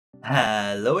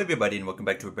Hello everybody and welcome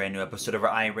back to a brand new episode of our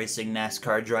iRacing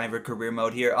NASCAR driver career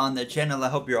mode here on the channel. I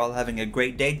hope you're all having a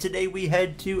great day. Today we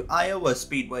head to Iowa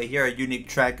Speedway here, a unique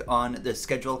track on the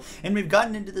schedule, and we've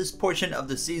gotten into this portion of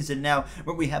the season now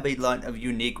where we have a lot of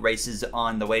unique races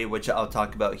on the way, which I'll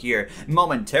talk about here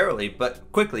momentarily.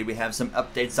 But quickly, we have some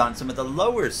updates on some of the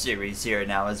lower series here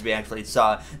now, as we actually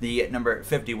saw the number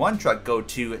 51 truck go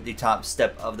to the top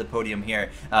step of the podium here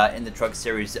in the truck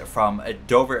series from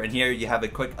Dover. And here you have a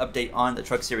quick update on the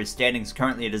Truck Series standings.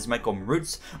 Currently, it is Michael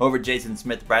Marutz over Jason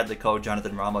Smith, Bradley Coe,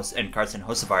 Jonathan Ramos, and Carson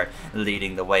Hocevar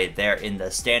leading the way there in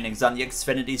the standings. On the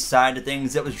Xfinity side of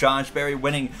things, it was Josh Berry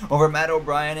winning over Matt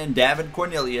O'Brien and David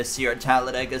Cornelius here at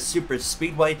Talladega Super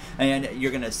Speedway. And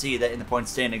you're going to see that in the point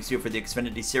standings here for the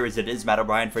Xfinity Series, it is Matt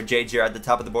O'Brien for JGR at the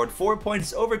top of the board. 4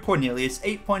 points over Cornelius,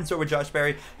 8 points over Josh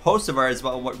Berry. Hocevar as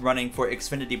well running for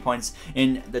Xfinity points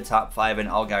in the top 5, and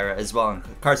Allgaier as well. And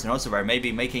Carson Hocevar may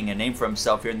be making a name for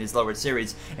himself here in these lower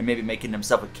series and maybe making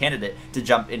himself a candidate to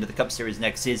jump into the Cup Series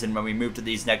next season when we move to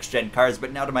these next gen cars.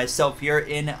 But now to myself here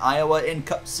in Iowa in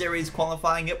Cup Series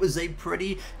qualifying. It was a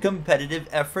pretty competitive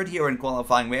effort here in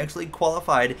qualifying. We actually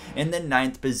qualified in the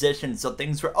 9th position, so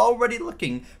things were already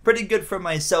looking pretty good for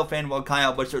myself. And while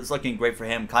Kyle Busch was looking great for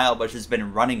him, Kyle Busch has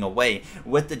been running away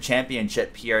with the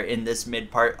championship here in this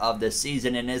mid part of the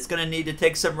season, and it's going to need to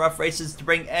take some rough races to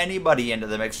bring anybody into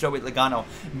the mix. Joey Logano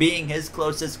being his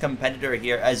closest competitor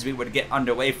here as we would get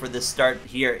underway for the start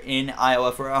here in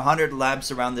Iowa for 100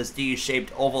 laps around this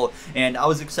D-shaped oval. And I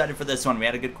was excited for this one. We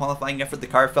had a good qualifying effort. The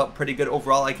car felt pretty good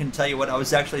overall. I can tell you what, I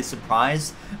was actually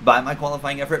surprised by my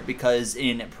qualifying effort because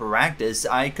in practice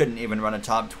I couldn't even run a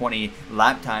top 20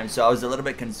 lap time, so I was a little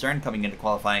bit concerned coming into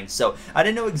qualifying. So I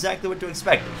didn't know exactly what to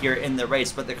expect here in the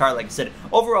race, but the car, like I said,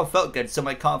 overall felt good, so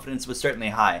my confidence was certainly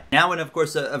high. Now, and of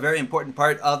course, a very important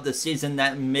part of the season,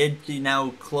 that mid to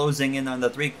now closing in on the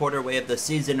three-quarter way of the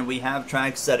season, we have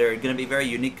tracks that are going to be very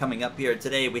unique coming up here.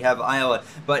 Today we have Iowa,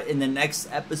 but in the next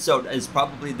episode is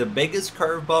probably the biggest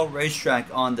curveball racetrack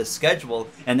on the schedule,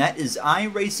 and that is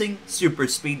iRacing Super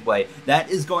Speedway. That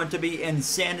is going to be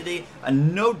insanity.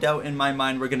 No doubt in my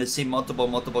mind we're going to see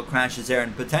multiple crashes there,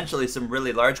 and potentially some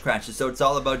really large crashes, so it's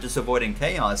all about just avoiding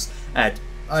chaos at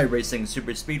iRacing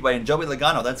Super Speedway. And Joey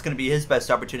Logano, that's going to be his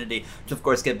best opportunity to, of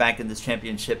course, get back in this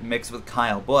championship mix with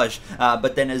Kyle Busch.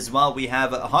 But then as well, we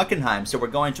have Hockenheim. So we're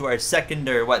going to our second,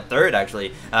 or what, third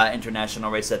actually,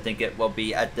 international race, I think it will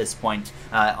be at this point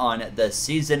on the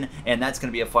season. And that's going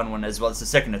to be a fun one as well. It's the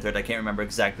second or third, I can't remember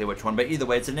exactly which one. But either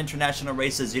way, it's an international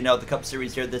race. As you know, the Cup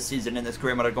Series here this season in this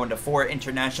career mode are going to 4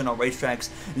 international racetracks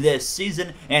this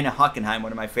season. And Hockenheim,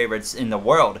 one of my favorites in the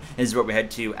world, is where we head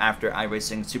to after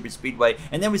iRacing Super Speedway.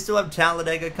 And then we still have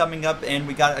Talladega coming up, and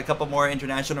we got a couple more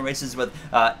international races with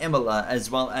Imola as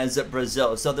well as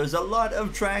Brazil. So there's a lot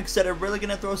of tracks that are really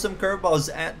going to throw some curveballs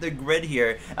at the grid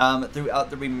here throughout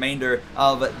the remainder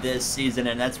of this season,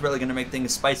 and that's really going to make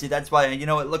things spicy. That's why, you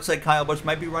know, it looks like Kyle Busch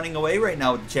might be running away right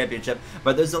now with the championship,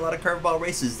 but there's a lot of curveball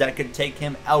races that could take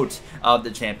him out of the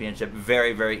championship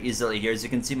very easily here. As you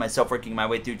can see myself working my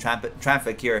way through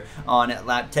traffic here on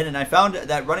lap 10, and I found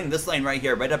that running this lane right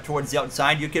here, right up towards the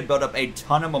outside, you could build up a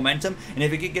ton of momentum, and if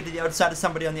you could get to the outside of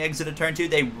somebody on the exit of turn 2,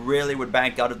 they really would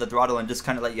back out of the throttle and just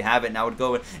kind of let you have it. And I would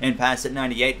go and pass at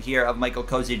 98 here of Michael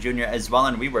Cozy Jr. as well,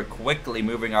 and we were quickly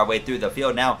moving our way through the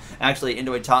field now, actually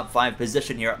into a top 5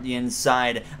 position here up the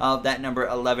inside of that number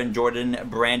 11 Jordan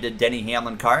branded Denny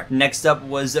Hamlin car. Next up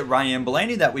was Ryan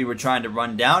Blaney that we were trying to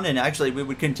run down, and actually we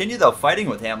would continue though fighting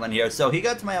with Hamlin here. So he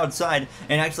got to my outside,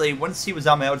 and actually once he was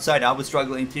on my outside, I was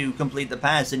struggling to complete the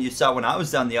pass, and you saw when I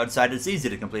was down the outside, it's easy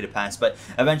to complete a pass, but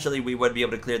eventually we would be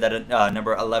able to clear that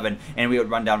number 11, and we would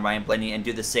run down Ryan Blaney and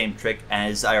do the same trick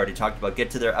as I already talked about, get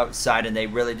to their outside, and they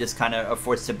really just kind of are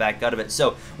forced to back out of it.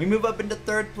 So we move up into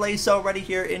 3rd place already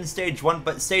here in stage 1,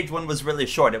 but stage 1 was really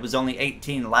short. It was only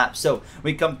 18 laps, so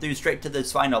we come through straight to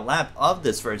this final lap of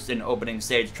this first and opening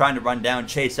stage, trying to run down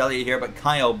Chase Elliott here, but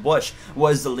Kyle Busch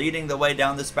was leading the way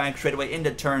down this back straightaway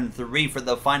into turn 3 for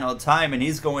the final time, and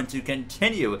he's going to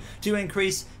continue to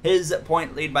increase his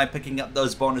point lead by picking up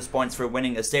those bonus points for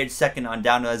winning a stage. Second on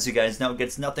down, as you guys know,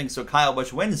 gets nothing, so Kyle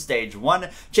Busch wins stage 1.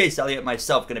 Chase Elliott,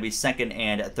 myself, going to be 2nd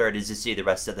and 3rd as you see the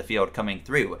rest of the field coming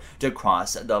through to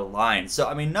cross the line. So,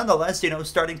 I mean, nonetheless, you know,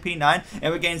 starting P9,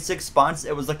 and we gained 6 spots,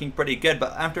 it was looking pretty good,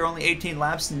 but after only 18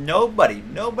 laps, nobody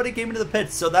came into the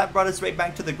pits, so that brought us right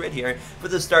back to the grid here for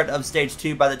the start of stage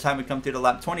 2 by the time we come through to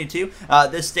lap 22.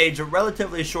 This stage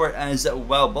relatively short as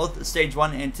well, both stage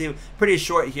 1 and 2 pretty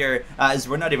short here, as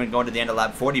we're not even going to the end of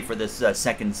lap 40 for this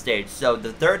second stage. So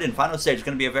the third and final stage is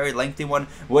going to be a very lengthy one,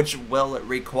 which will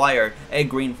require a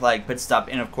green flag pit stop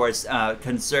and, of course,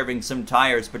 conserving some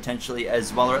tires potentially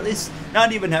as well, or at least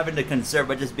not even having to conserve,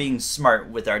 but just being smart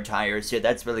with our tires here.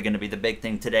 That's really going to be the big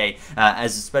thing today,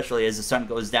 especially as the sun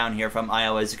goes down here from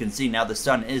Iowa. As you can see now, the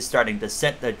sun is starting to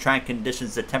set. The track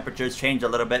conditions, the temperatures change a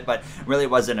little bit, but really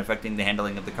wasn't affecting the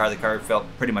handling of the car. The car felt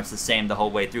pretty much the same the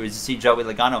whole way through. As you see Joey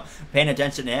Logano paying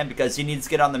attention to him because he needs to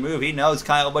get on the move. He knows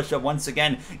Kyle Busch once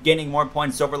again gaining more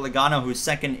points over Logano, who's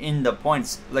second in the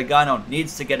points. Logano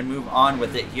needs to get a move on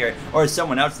with it here, or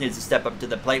someone else needs to step up to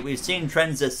the plate. We've seen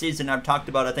trends this season. I've talked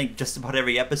about, I think, just about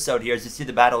every episode here as you see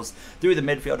the battles through the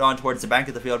midfield on towards the back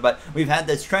of the field, but we've had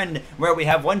this trend where we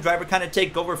have one driver kind of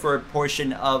take over for a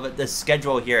portion of the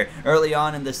schedule here. Early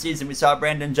on in the season, we saw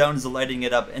Brandon Jones lighting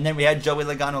it up, and then we had Joey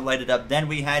Logano light it up. Then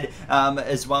we had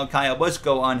as well Kyle Busch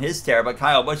go on his tear, but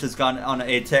Kyle Busch has gone on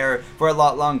a tear for a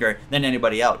lot longer than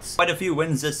anybody else. Quite a few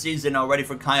wins this season already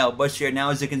for Kyle Busch here. Now,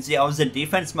 as you can see, I was in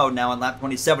defense mode now on lap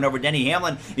 27 over Denny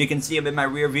Hamlin. You can see him in my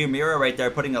rear view mirror right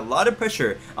there, putting a lot of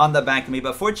pressure on the back of me,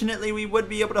 but fortunately we would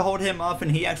be able to hold him off,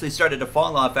 and he actually started to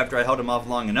fall off after I held him off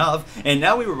long enough, and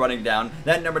now we were running down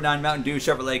that number 9 Mountain Dew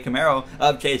Chevrolet Camaro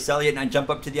of Chase Elliott, and I jump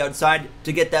up to the outside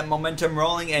to get that momentum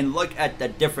rolling, and look at the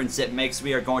difference it makes.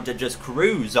 We are going to just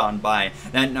cruise on by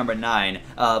that number 9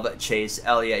 of Chase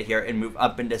Elliott here and move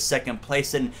up into second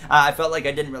place, and I felt like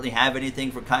I didn't really have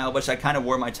anything for Kyle Busch. I kind of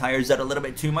wore my tires out a little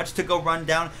bit too much to go run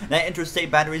down that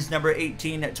Interstate Batteries number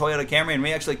 18 Toyota Camry, and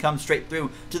we actually come straight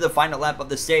through to the final lap of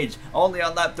the stage. Only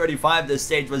on lap 35 this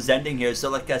stage was ending here, so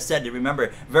like I said,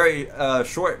 remember, very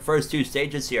short first 2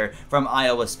 stages here from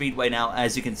Iowa Speedway. Now,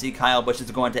 as you can see, Kyle Busch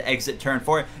is going to exit turn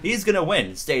 4. He's going to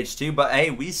win stage 2, but hey,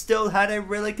 we still had a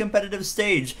really competitive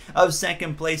stage of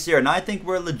second place here, and I think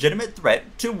we're a legitimate threat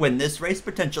to win this race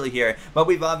potentially here, but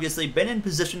we've obviously been in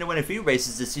position to win a few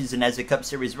races this season as a Cup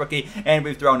Series rookie, and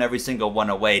we've thrown every single one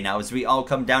away. Now, as we all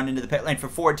come down into the pit lane for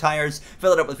 4 tires,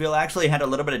 fill it up with fuel. I actually had a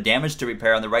little bit of damage to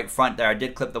repair on the right front there. I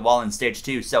did clip the wall in stage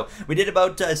 2, so we did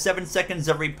about 7 seconds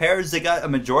of repairs. They got a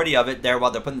majority of it there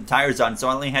while they're putting the tires on, so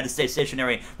I only had to stay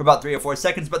stationary for about 3 or 4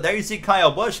 seconds, but there you see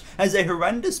Kyle Busch has a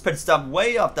horrendous pit stop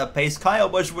way off the pace. Kyle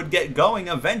Busch would get going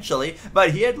eventually,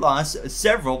 but he had lost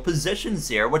several positions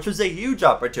here, which was a huge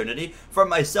opportunity for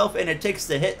myself, and it takes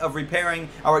the hit of repairing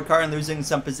our car and losing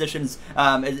some positions.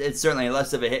 It's certainly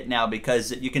less of a hit now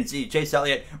because you can see Chase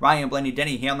Elliott, Ryan Blaney,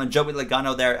 Denny Hamlin, Joey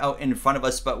Logano there out in front of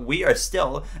us, but we are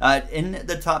still in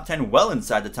the top 10, well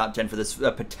inside the top 10 for this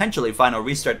potentially final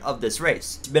restart of this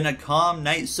race. It's been a calm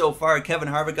night so far. Kevin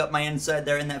Harvick up my inside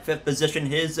there in that 5th position,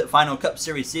 his final Cup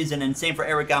Series season, and same for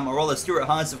Eric Almirola. Stewart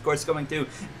Haas, of course, going through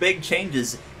big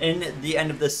changes in the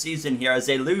end of the season here as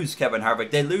they lose Kevin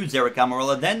Harvick, they lose Eric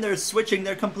Almirola, then they're switching,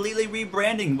 they're completely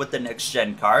rebranding with the next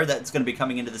gen car that's going to be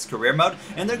coming into this career mode,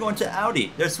 and they're going to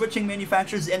Audi. They're switching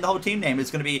manufacturers, and the whole team name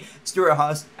is going to be Stewart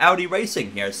Haas Audi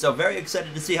Racing here, so very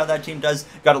excited to see how that team does.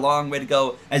 Got a long way to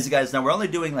go. As you guys know, we're only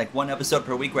doing like 1 episode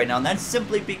per week right now, and that's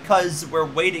simply because we're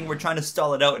waiting, we're trying to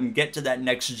stall it out and get to that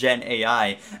next gen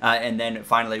AI, and then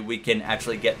finally we can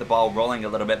actually get the ball rolling a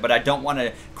little bit, but I don't want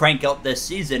to crank out this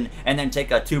season and then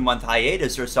take a 2-month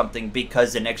hiatus or something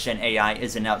because the next gen AI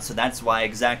isn't out, so that's why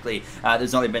exactly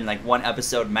there's only been like 1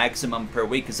 episode maximum per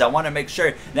week, because I want to make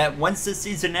sure that once the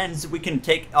season ends, we can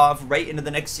take off right into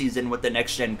the next season with the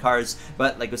next gen cars,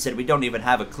 but like I said, we don't even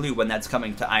have a clue when that's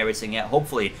coming to iRacing yet.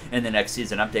 Hopefully in the next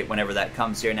season update whenever that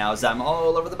comes here. Now, as I'm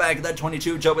all over the back of that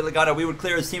 22 Joey Logano, we would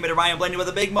clear his teammate Ryan Blaney with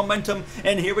a big momentum,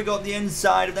 and here we go at the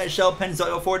inside of that Shell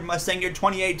Pennzoil Ford Mustang, your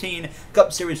 2018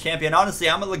 Cup Series champion. Honestly,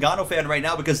 I'm a Logano fan right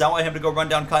now because I want him to go run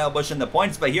down Kyle Busch in the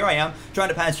points, but here I am trying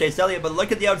to pass Chase Elliott, but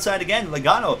look at the outside again.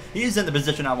 Logano, he's in the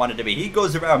position I wanted to be. He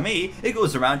goes around me, it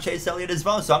goes around Chase Elliott as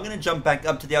well, so I'm going to jump back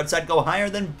up to the outside, go higher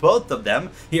than both of them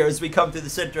here as we come through the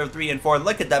center of 3 and 4.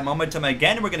 Look at that momentum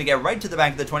again. We're going to get right to the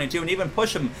back of the 22 and even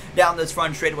push him down this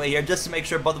front straightaway here just to make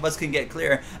sure both of us can get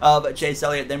clear of Chase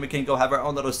Elliott. Then we can go have our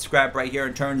own little scrap right here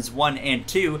in turns 1 and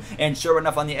 2, and sure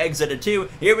enough on the exit of 2,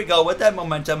 here we go with that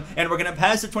momentum, and we're going to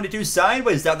pass the 22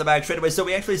 sideways down the back straightaway, so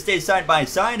we actually stay side by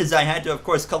side as I had to, of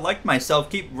course, collect myself,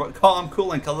 keep calm,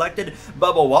 cool, and collected.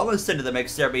 Bubba Wallace into the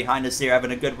mix there behind us here,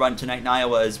 having a good run tonight in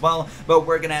Iowa as well, but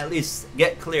we're going to at least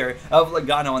get clear of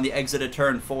Logano on the exit of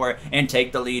turn 4 and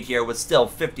take the lead here with still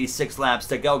 56 laps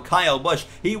to go. Kyle Busch,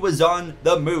 he was on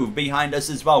the move behind us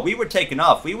as well. We were taking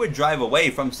off. We would drive away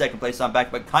from second place on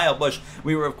back, but Kyle Busch,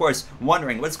 we were, of course,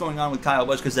 wondering what's going on with Kyle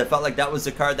Busch because I felt like that was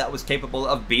the car that was capable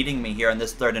of beating me here in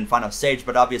this 3rd and final stage,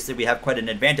 but obviously we have quite an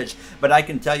advantage. But I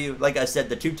can tell you, like I said,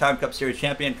 the 2-time Cup Series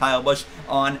champion, Kyle Busch,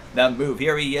 on the move.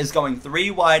 Here he is going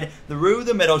 3 wide through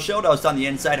the middle. Shieldhouse on the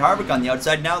inside, Harvick on the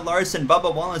outside. Now Larson,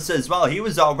 Bubba Wallace as well. He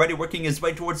was already working his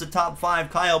way towards the top 5.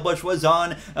 Kyle Busch was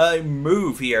on a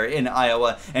move here in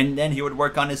Iowa, and then he would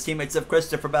work on his teammates of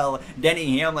Christopher Bell,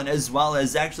 Denny Hamlin, as well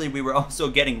as actually we were also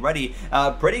getting ready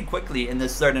pretty quickly in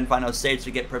this third and final stage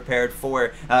to get prepared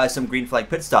for some green flag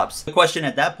pit stops. The question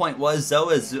at that point was,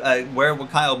 though, is where will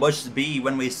Kyle Busch be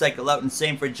when we cycle out, and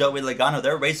same for Joey Logano.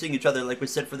 They're racing each other, like we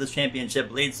said, for this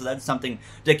championship lead, so that's something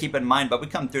to keep in mind. But we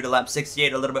come through to lap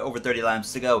 68, a little bit over 30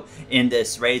 laps to go in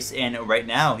this race, and right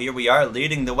now, here we are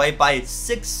leading the way by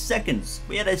 6 seconds.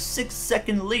 We had a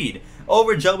 6-second lead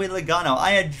over Joey Logano.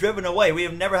 I had driven away. We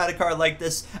have never had a car like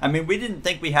this. I mean, we didn't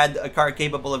think we had a car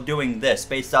capable of doing this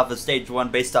based off of stage 1,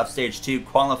 based off stage 2,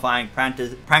 qualifying,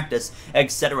 practice,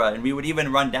 etc. And we would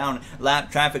even run down lap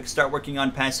traffic, start working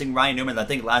on passing Ryan Newman. I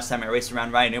think last time I raced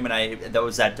around Ryan Newman, that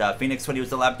was at Phoenix when he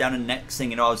was a lap down, and next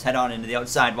thing you know, I was head on into the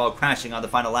outside while crashing on the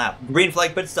final lap. Green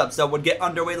flag pit stops, though, would get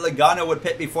underway. Logano would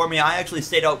pit before me. I actually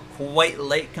stayed out quite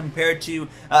late compared to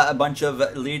a bunch of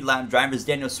lead lap drivers.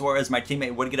 Daniel Suarez, my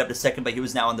teammate, would get up to second, but he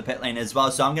was now in the pit lane as well.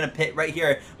 So I'm going to pit right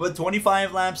here with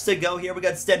 25 laps to go here. We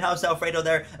got Stenhouse Alfredo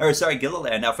there, or sorry,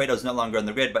 Gilliland. Alfredo's no longer on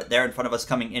the grid, but there in front of us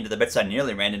coming into the pits. I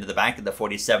nearly ran into the back of the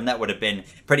 47. That would have been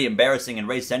pretty embarrassing and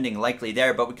race ending likely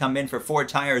there, but we come in for 4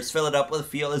 tires, fill it up with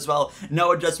fuel as well.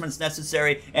 No adjustments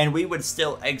necessary, and we would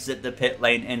still exit the pit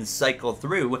lane and cycle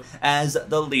through as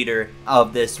the leader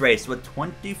of this race with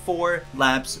 24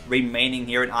 laps remaining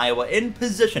here in Iowa, in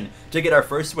position to get our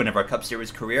first win of our Cup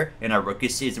Series career in our rookie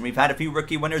season. We've had a few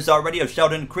rookie winners already, of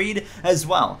Sheldon Creed as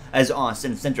well as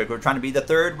Austin Cindric. We're trying to be the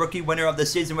 3rd rookie winner of the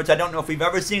season, which I don't know if we've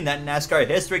ever seen that in NASCAR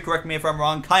history. Correct me if I'm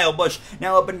wrong. Kyle Busch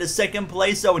now up into 2nd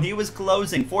place, though, and he was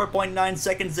closing 4.9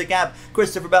 seconds the gap.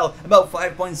 Christopher Bell about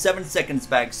 5.7 seconds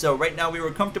back. So right now we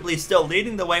were comfortably still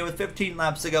leading the way with 15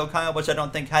 laps to go. Kyle Busch, I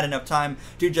don't think, had enough time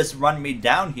to just run me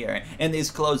down here in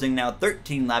these closing now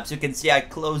 13 laps. You can see I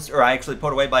actually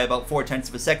pulled away by about 0.4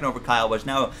 of a second over Kyle Busch,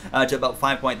 now to about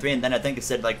 5.3, and then I think it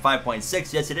said like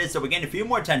 5.6. Yes, it is. So we gained a few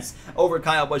more tenths over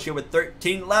Kyle Busch here with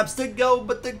 13 laps to go,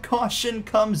 but the caution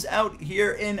comes out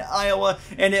here in Iowa,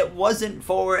 and it wasn't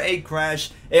for a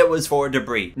crash, it was for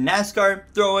debris. NASCAR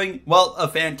throwing, well, a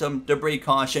phantom debris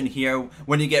caution here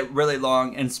when you get really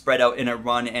long and spread out in a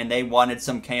run, and they wanted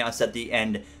some chaos at the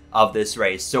end of this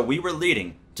race. So we were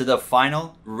leading to the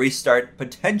final restart,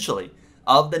 potentially,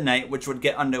 of the night, which would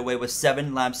get underway with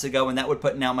 7 laps to go, and that would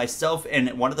put now myself and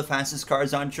one of the fastest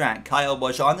cars on track, Kyle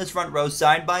Busch, on this front row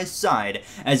side by side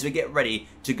as we get ready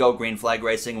to go green flag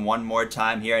racing one more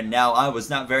time here. And now I was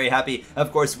not very happy,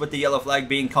 of course, with the yellow flag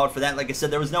being called for that. Like I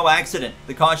said, there was no accident.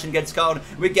 The caution gets called.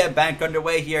 We get back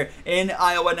underway here in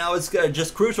Iowa. Now it's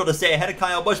just crucial to stay ahead of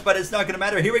Kyle Busch, but it's not going to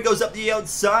matter. Here he goes up the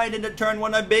outside into turn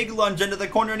 1, a big lunge into the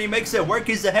corner, and he makes it work.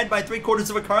 He's ahead by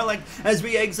 3/4 of a car length as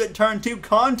we exit turn 2.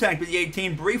 Contact with the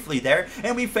 18 briefly there,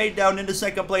 and we fade down into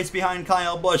 2nd place behind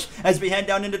Kyle Busch as we head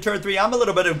down into turn 3. I'm a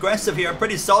little bit aggressive here. I'm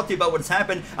pretty salty about what's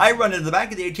happened. I run into the back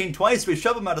of the 18 twice. We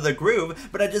shove him out of the groove,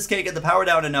 but I just can't get the power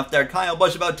down enough there. Kyle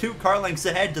Busch about 2 car lengths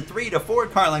ahead to 3 to 4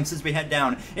 car lengths as we head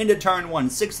down into turn 1.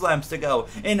 6 laps to go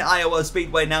in Iowa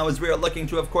Speedway now as we are looking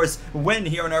to, of course, win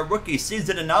here in our rookie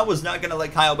season, and I was not going to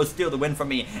let Kyle Busch steal the win from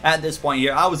me at this point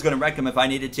here. I was going to wreck him if I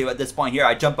needed to at this point here.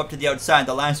 I jump up to the outside,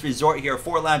 the last resort here,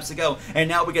 4 laps to go, and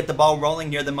now we get the ball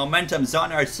rolling here. The momentum's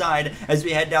on our side as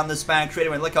we head down the SPAC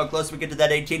straightaway. Look how close we get to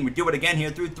that 18. We do it again here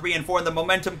through 3 and 4, and the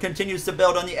momentum continues to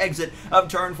build on the exit of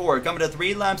turn 4. Coming to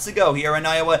 3 laps to go here in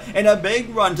Iowa, and a big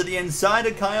run to the inside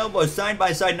of Kyle Busch, side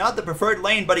by side, not the preferred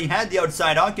lane, but he had the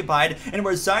outside occupied, and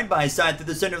we're side by side through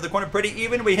the center of the corner, pretty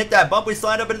even. We hit that bump, we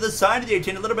slide up into the side of the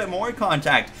 18, a little bit more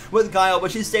contact with Kyle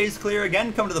Busch. He stays clear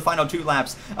again. Come to the final 2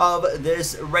 laps of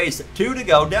this race. 2 to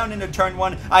go, down into turn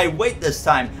 1. I wait this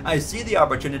time. I see the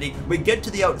opportunity. We get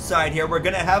to the outside here. We're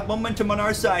going to have momentum on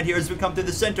our side here as we come through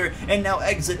the center, and now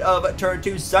exit of turn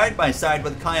 2 side by side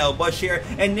with Kyle Busch here,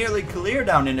 and nearly clear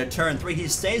down into turn 3. He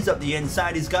stays up the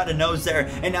inside. He's got a nose there,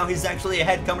 and now he's actually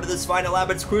ahead coming to this final lap.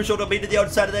 It's crucial to be to the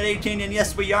outside of that 18, and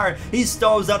yes, we are. He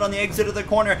stalls out on the exit of the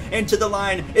corner into the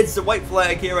line. It's the white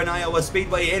flag here in Iowa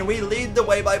Speedway, and we lead the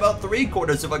way by about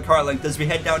 3/4 of a car length as we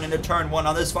head down into turn 1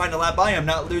 on this final lap. I am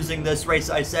not losing this race,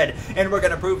 I said, and we're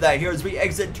going to prove that here as we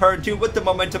exit turn 2 with the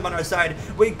momentum on our side.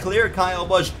 We clear Kyle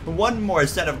Busch. 1 more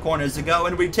set of corners to go,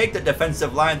 and we take the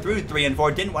defensive line through 3 and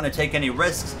 4. Didn't want to take any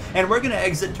risks, and we're going to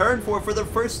exit turn 4 for the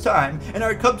first time in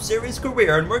our Cup Series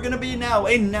career, and we're going to be now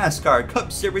a NASCAR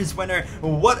Cup Series winner.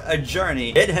 What a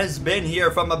journey it has been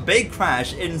here, from a big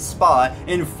crash in Spa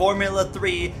in Formula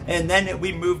 3, and then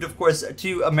we moved, of course,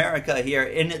 to America here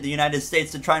in the United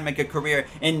States to try and make a career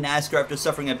in NASCAR after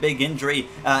suffering a big injury,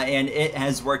 and it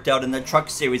has worked out in the Truck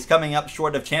Series, coming up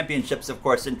short of championships, of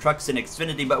course, in trucks and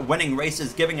Xfinity, but winning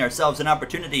races, giving ourselves an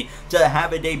opportunity to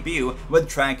have a debut with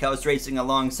Trackhouse Racing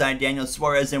alongside Daniel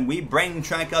Suarez, and we bring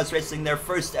Trackhouse Racing their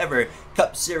first ever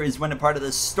Cup Series win, a part of the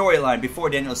storyline before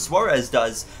Daniel Suarez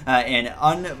does, and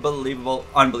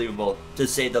unbelievable to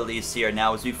say the least here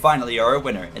now, as we finally are a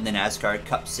winner in the NASCAR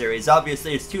Cup Series.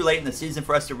 Obviously, it's too late in the season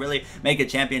for us to really make a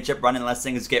championship run unless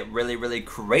things get really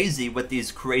crazy with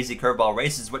these crazy curveball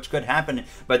races, which could happen,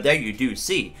 but there you do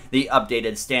see the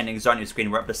updated standings on your screen.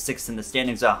 We're up to 6th in the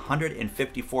standings,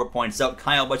 154 points out.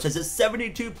 Kyle Busch has a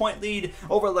 72-point lead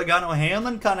over Logano.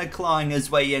 Hamlin kind of clawing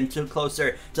his way into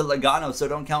closer to Logano, so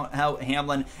don't count out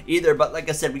Hamlin either. But like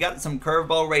I said, we got some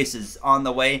curveball races on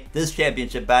the way. This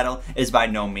championship battle is by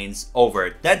no means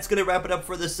over. That's going to wrap it up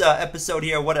for this episode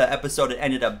here. What an episode it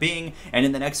ended up being. And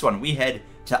in the next one, we head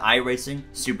to iRacing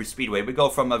Super Speedway. We go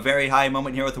from a very high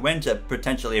moment here with a win to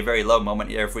potentially a very low moment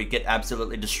here if we get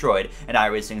absolutely destroyed at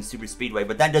iRacing Super Speedway.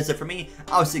 But that does it for me.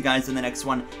 I'll see you guys in the next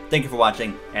one. Thank you for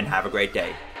watching, and have a great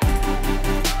day.